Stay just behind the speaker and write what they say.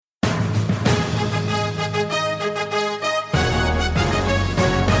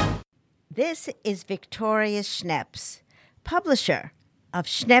This is Victoria Schneps, publisher of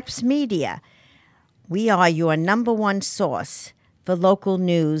Schneps Media. We are your number one source for local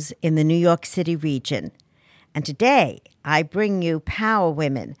news in the New York City region. And today, I bring you Power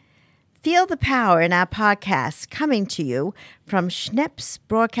Women. Feel the power in our podcast coming to you from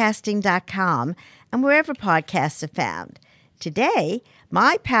schnepsbroadcasting.com and wherever podcasts are found. Today,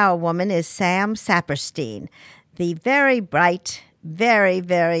 my Power Woman is Sam Saperstein, the very bright,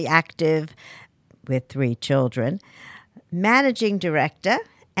 very active, with 3 children, managing director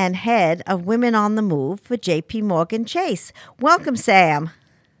and head of Women on the Move for J.P. Morgan Chase. Welcome, Sam.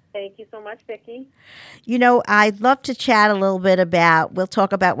 Thank you so much, Vicki. You know, I'd love to chat a little bit we'll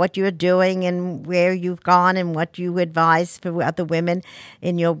talk about what you're doing and where you've gone and what you advise for other women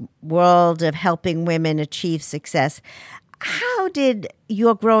in your world of helping women achieve success. How did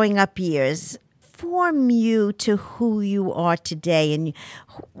your growing up years form you to who you are today? And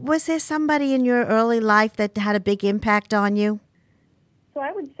was there somebody in your early life that had a big impact on you? So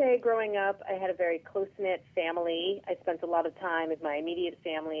I would say growing up, I had a very close-knit family. I spent a lot of time with my immediate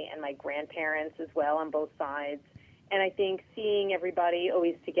family and my grandparents as well on both sides. And I think seeing everybody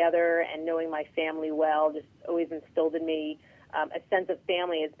always together and knowing my family well just always instilled in me a sense of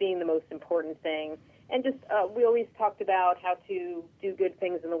family as being the most important thing. And just we always talked about how to do good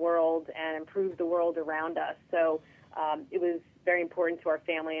things in the world and improve the world around us. So it was very important to our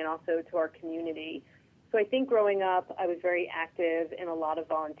family and also to our community. So I think growing up, I was very active in a lot of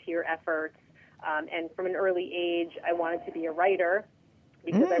volunteer efforts. And from an early age, I wanted to be a writer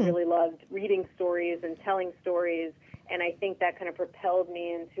because I really loved reading stories and telling stories. And I think that kind of propelled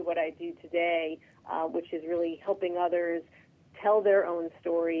me into what I do today, which is really helping others tell their own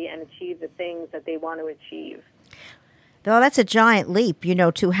story and achieve the things that they want to achieve. Well, that's a giant leap,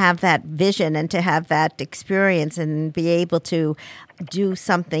 to have that vision and to have that experience and be able to do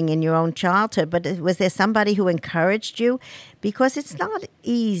something in your own childhood. But was there somebody who encouraged you? Because it's not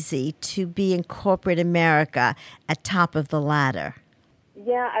easy to be in corporate America at top of the ladder.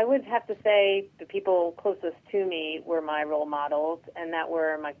 Yeah, I would have to say the people closest to me were my role models, and that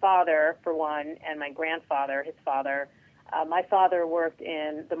were my father, for one, and my grandfather, his father. My father worked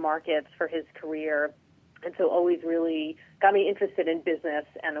in the markets for his career, and so always really got me interested in business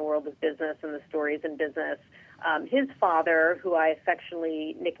and the world of business and the stories in business. His father, who I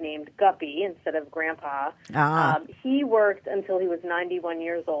affectionately nicknamed Guppy instead of Grandpa, he worked until he was 91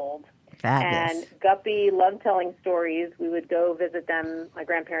 years old. Fabulous. And Guppy loved telling stories. We would go visit them, my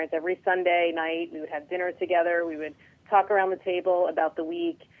grandparents, every Sunday night. We would have dinner together. We would talk around the table about the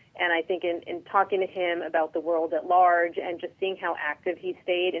week. And I think in talking to him about the world at large and just seeing how active he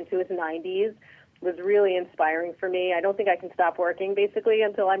stayed into his 90s was really inspiring for me. I don't think I can stop working, basically,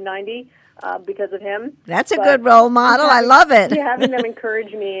 until I'm 90 because of him. That's a good role model. I love it. Having them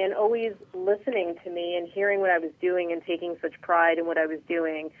encourage me and always listening to me and hearing what I was doing and taking such pride in what I was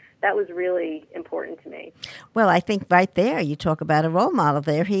doing, that was really important to me. Well, I think right there, you talk about a role model.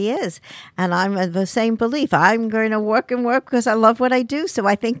 There he is. And I'm of the same belief. I'm going to work because I love what I do. So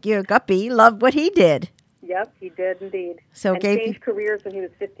I think your Guppy loved what he did. Yep, he did indeed. So and changed careers when he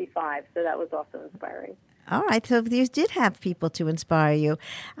was 55, so that was also inspiring. All right, so you did have people to inspire you.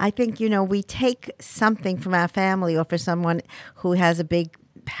 I think, we take something from our family or for someone who has a big,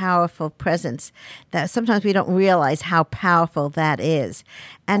 powerful presence that sometimes we don't realize how powerful that is.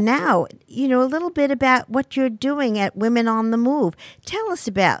 And now, a little bit about what you're doing at Women on the Move. Tell us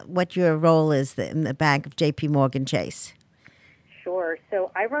about what your role is in the bank of J.P. Morgan Chase. Sure.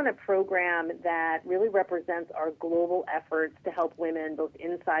 So I run a program that really represents our global efforts to help women both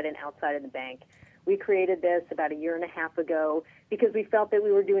inside and outside of the bank. We created this about 1.5 years ago because we felt that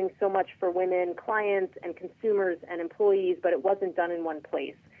we were doing so much for women, clients, and consumers and employees, but it wasn't done in one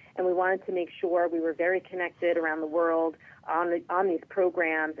place. And we wanted to make sure we were very connected around the world on these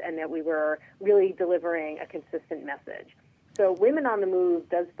programs and that we were really delivering a consistent message. So Women on the Move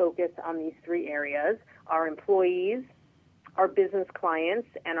does focus on these 3 areas: our employees, our business clients,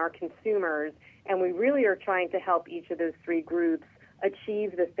 and our consumers, and we really are trying to help each of those 3 groups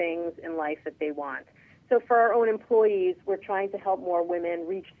achieve the things in life that they want. So for our own employees, we're trying to help more women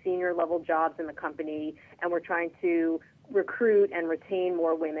reach senior-level jobs in the company, and we're trying to recruit and retain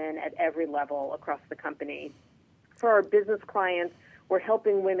more women at every level across the company. For our business clients, we're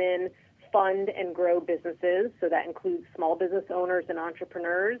helping women fund and grow businesses, so that includes small business owners and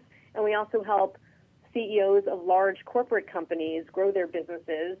entrepreneurs, and we also help CEOs of large corporate companies grow their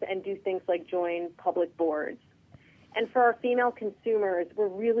businesses and do things like join public boards. And for our female consumers, we're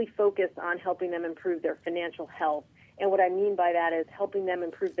really focused on helping them improve their financial health And what I mean by that is helping them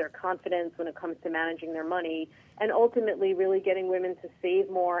improve their confidence when it comes to managing their money, and ultimately really getting women to save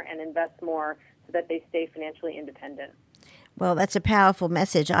more and invest more so that they stay financially independent. Well, that's a powerful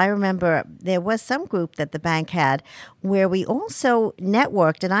message. I remember there was some group that the bank had where we also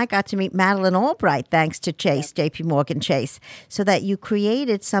networked, and I got to meet Madeleine Albright thanks to Chase, JP Morgan Chase, so that you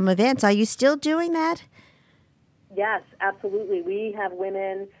created some events. Are you still doing that? Yes, absolutely. We have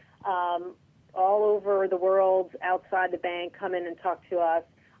women all over the world outside the bank come in and talk to us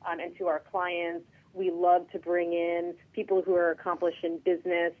and to our clients. We love to bring in people who are accomplished in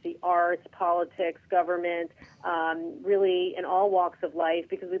business, the arts, politics, government, really in all walks of life,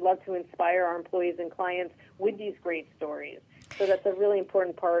 because we love to inspire our employees and clients with these great stories. So that's a really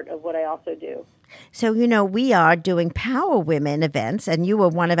important part of what I also do. So, we are doing Power Women events, and you were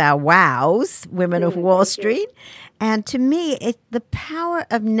one of our wows, Women of Wall Street. And to me, the power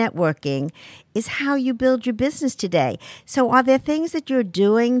of networking is how you build your business today. So are there things that you're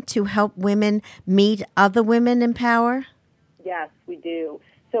doing to help women meet other women in power? Yes, we do.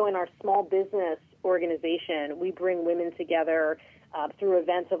 So in our small business organization, we bring women together through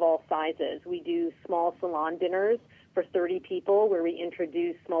events of all sizes. We do small salon dinners for 30 people where we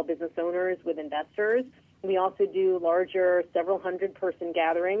introduce small business owners with investors. We also do larger, several hundred-person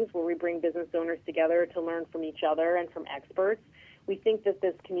gatherings where we bring business owners together to learn from each other and from experts. We think that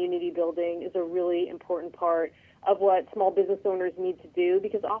this community building is a really important part of what small business owners need to do,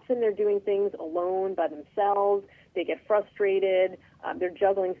 because often they're doing things alone by themselves. They get frustrated. They're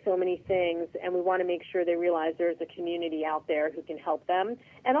juggling so many things, and we want to make sure they realize there's a community out there who can help them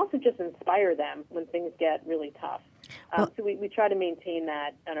and also just inspire them when things get really tough. So we try to maintain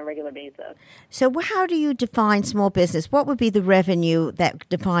that on a regular basis. So how do you define small business? What would be the revenue that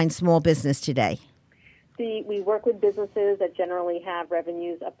defines small business today? We work with businesses that generally have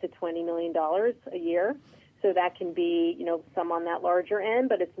revenues up to $20 million a year. So that can be, some on that larger end,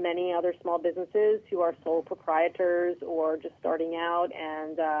 but it's many other small businesses who are sole proprietors or just starting out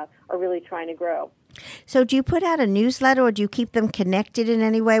and are really trying to grow. So do you put out a newsletter, or do you keep them connected in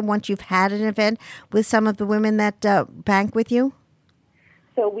any way once you've had an event with some of the women that bank with you?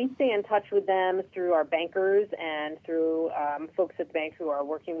 So we stay in touch with them through our bankers and through folks at the bank who are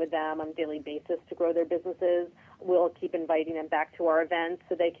working with them on a daily basis to grow their businesses. We'll keep inviting them back to our events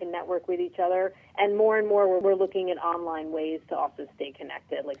so they can network with each other. And more, we're looking at online ways to also stay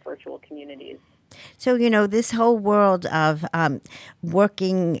connected, like virtual communities. So, this whole world of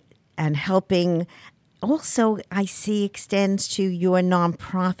working and helping also, I see, extends to your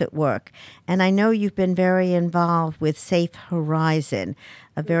nonprofit work. And I know you've been very involved with Safe Horizon,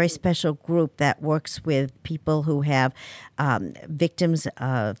 a very special group that works with people who have victims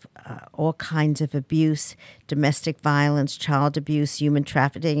of all kinds of abuse, domestic violence, child abuse, human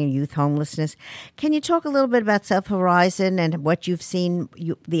trafficking, and youth homelessness. Can you talk a little bit about Safe Horizon and what you've seen,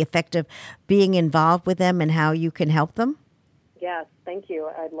 the effect of being involved with them and how you can help them? Yes, thank you.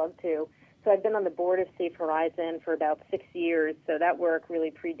 I'd love to. So I've been on the board of Safe Horizon for about 6 years, so that work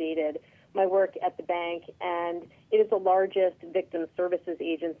really predated my work at the bank, and it is the largest victim services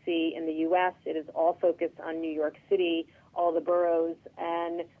agency in the U.S. It is all focused on New York City, all the boroughs,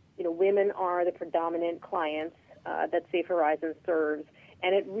 and women are the predominant clients that Safe Horizon serves,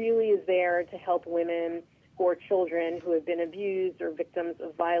 and it really is there to help women or children who have been abused or victims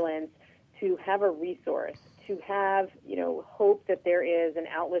of violence to have a resource, to have, hope that there is an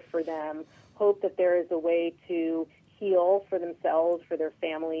outlet for them, hope that there is a way to heal for themselves, for their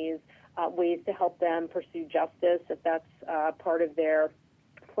families, ways to help them pursue justice if that's part of their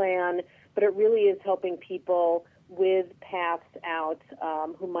plan. But it really is helping people with paths out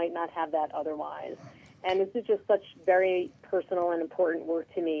who might not have that otherwise. And this is just such very personal and important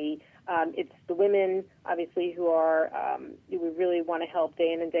work to me. It's the women, obviously, who we really want to help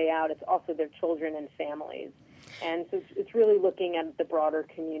day in and day out. It's also their children and families. And so it's really looking at the broader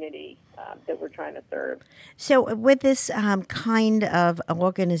community that we're trying to serve. So with this kind of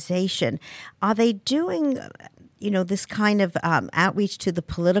organization, are they doing, this kind of outreach to the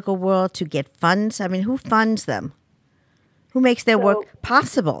political world to get funds? I mean, who funds them? Who makes their work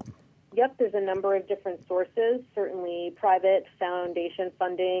possible? Yep, there's a number of different sources, certainly private foundation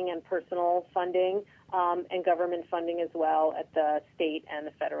funding and personal funding, and government funding as well at the state and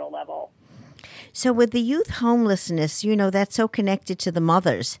the federal level. So with the youth homelessness, that's so connected to the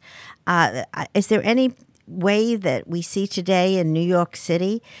mothers. Is there any way that we see today in New York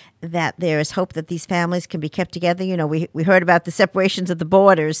City that there is hope that these families can be kept together? We heard about the separations of the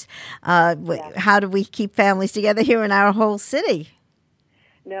borders. How do we keep families together here in our whole city?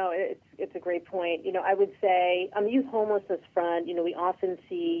 No, it's a great point. I would say on the youth homelessness front, we often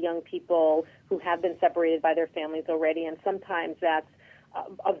see young people who have been separated by their families already, and sometimes that's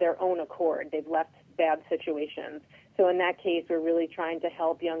of their own accord. They've left bad situations. So in that case, we're really trying to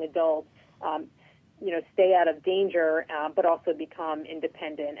help young adults, stay out of danger, but also become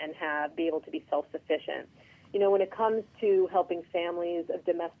independent and be able to be self-sufficient. When it comes to helping families of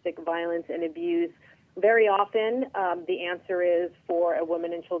domestic violence and abuse, very often the answer is for a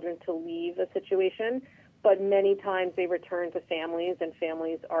woman and children to leave a situation, but many times they return to families and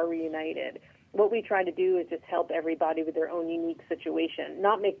families are reunited. What we try to do is just help everybody with their own unique situation,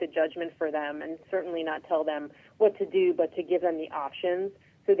 not make the judgment for them and certainly not tell them what to do, but to give them the options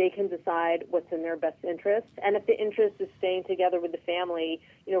so they can decide what's in their best interest. And if the interest is staying together with the family,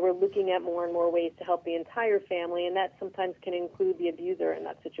 we're looking at more and more ways to help the entire family, and that sometimes can include the abuser in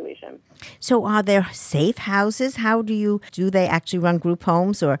that situation. So are there safe houses? How do they actually run group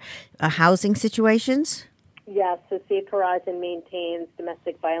homes or housing situations? Yes, so Safe Horizon maintains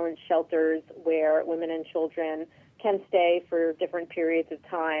domestic violence shelters where women and children can stay for different periods of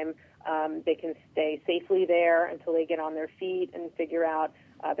time. They can stay safely there until they get on their feet and figure out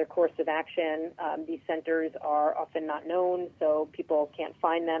their course of action. These centers are often not known, so people can't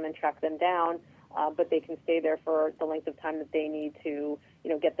find them and track them down, but they can stay there for the length of time that they need to,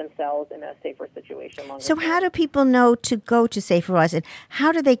 get themselves in a safer situation. So how do people know to go to Safe Horizon?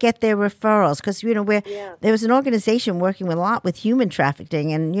 How do they get their referrals? Because, there was an organization working a lot with human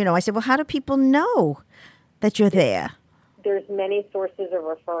trafficking, and, I said, well, how do people know that you're there? There's many sources of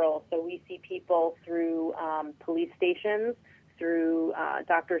referral. So we see people through police stations, through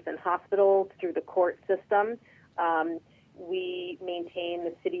doctors and hospitals, through the court system. We maintain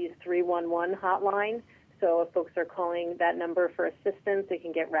the city's 311 hotline. So if folks are calling that number for assistance, they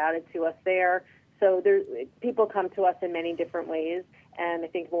can get routed to us there. So people come to us in many different ways. And I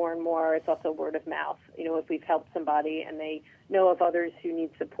think more and more it's also word of mouth. If we've helped somebody and they know of others who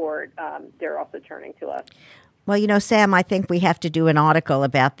need support, they're also turning to us. Well, Sam, I think we have to do an article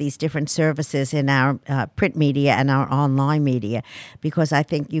about these different services in our print media and our online media, because I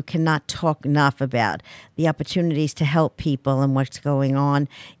think you cannot talk enough about the opportunities to help people and what's going on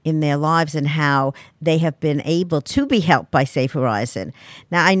in their lives and how they have been able to be helped by Safe Horizon.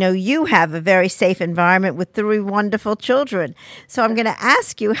 Now, I know you have a very safe environment with 3 wonderful children. So I'm going to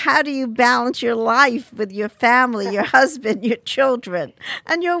ask you, how do you balance your life with your family, your husband, your children,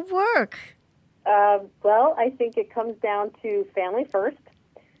 and your work? Well, I think it comes down to family first,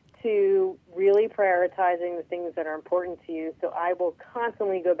 to really prioritizing the things that are important to you. So I will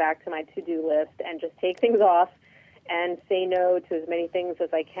constantly go back to my to-do list and just take things off and say no to as many things as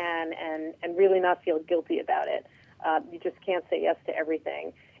I can and really not feel guilty about it. You just can't say yes to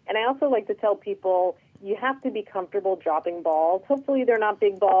everything. And I also like to tell people you have to be comfortable dropping balls. Hopefully they're not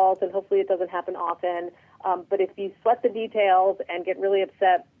big balls, and hopefully it doesn't happen often. But if you sweat the details and get really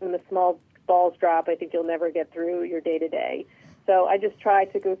upset when the small balls drop, I think you'll never get through your day-to-day. So I just try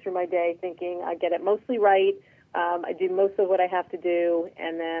to go through my day thinking I get it mostly right, I do most of what I have to do,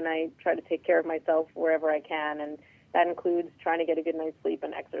 and then I try to take care of myself wherever I can, and that includes trying to get a good night's sleep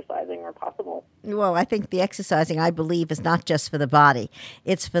and exercising where possible. Well, I think the exercising, I believe, is not just for the body.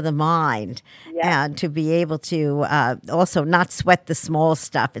 It's for the mind. Yeah. And to be able to also not sweat the small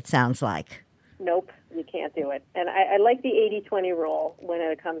stuff, it sounds like. Nope. You can't do it. And I like the 80-20 rule when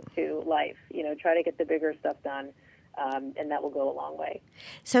it comes to life. Try to get the bigger stuff done, and that will go a long way.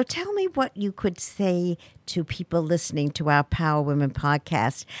 So tell me what you could say to people listening to our Power Women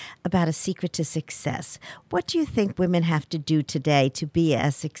podcast about a secret to success. What do you think women have to do today to be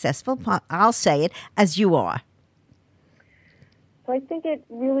as successful, I'll say it, as you are? So I think it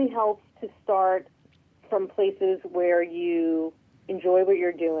really helps to start from places where you enjoy what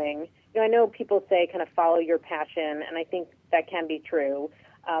you're doing. I know people say kind of follow your passion, and I think that can be true.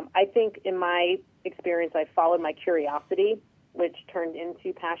 I think in my experience, I followed my curiosity, which turned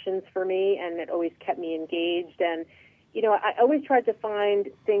into passions for me, and it always kept me engaged. And, I always tried to find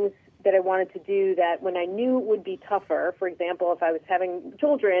things that I wanted to do that when I knew it would be tougher, for example, if I was having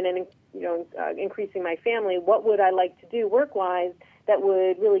children and, increasing my family, what would I like to do work-wise that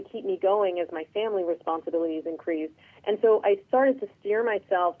would really keep me going as my family responsibilities increased? And so I started to steer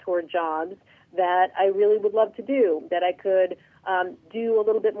myself toward jobs that I really would love to do, that I could do a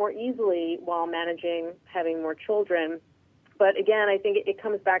little bit more easily while managing having more children. But again, I think it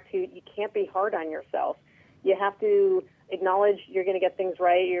comes back to you can't be hard on yourself. You have to acknowledge you're going to get things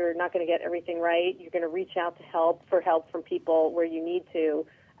right. You're not going to get everything right. You're going to reach out to help from people where you need to.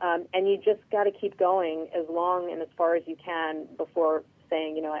 And you just got to keep going as long and as far as you can before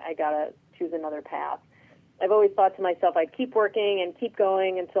saying, I got to choose another path. I've always thought to myself I'd keep working and keep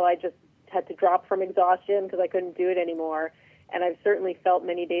going until I just had to drop from exhaustion because I couldn't do it anymore. And I've certainly felt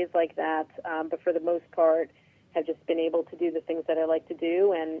many days like that, but for the most part, have just been able to do the things that I like to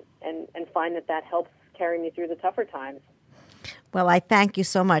do and find that helps carry me through the tougher times. Well, I thank you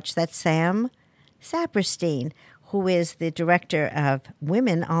so much. That's Sam Saperstein, who is the director of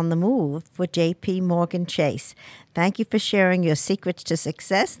Women on the Move for J.P. Morgan Chase. Thank you for sharing your secrets to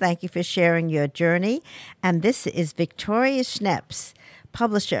success. Thank you for sharing your journey. And this is Victoria Schneps,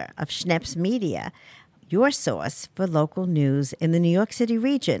 publisher of Schneps Media, your source for local news in the New York City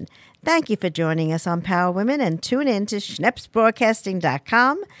region. Thank you for joining us on Power Women, and tune in to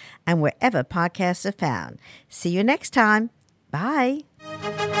schnepsbroadcasting.com and wherever podcasts are found. See you next time. Bye.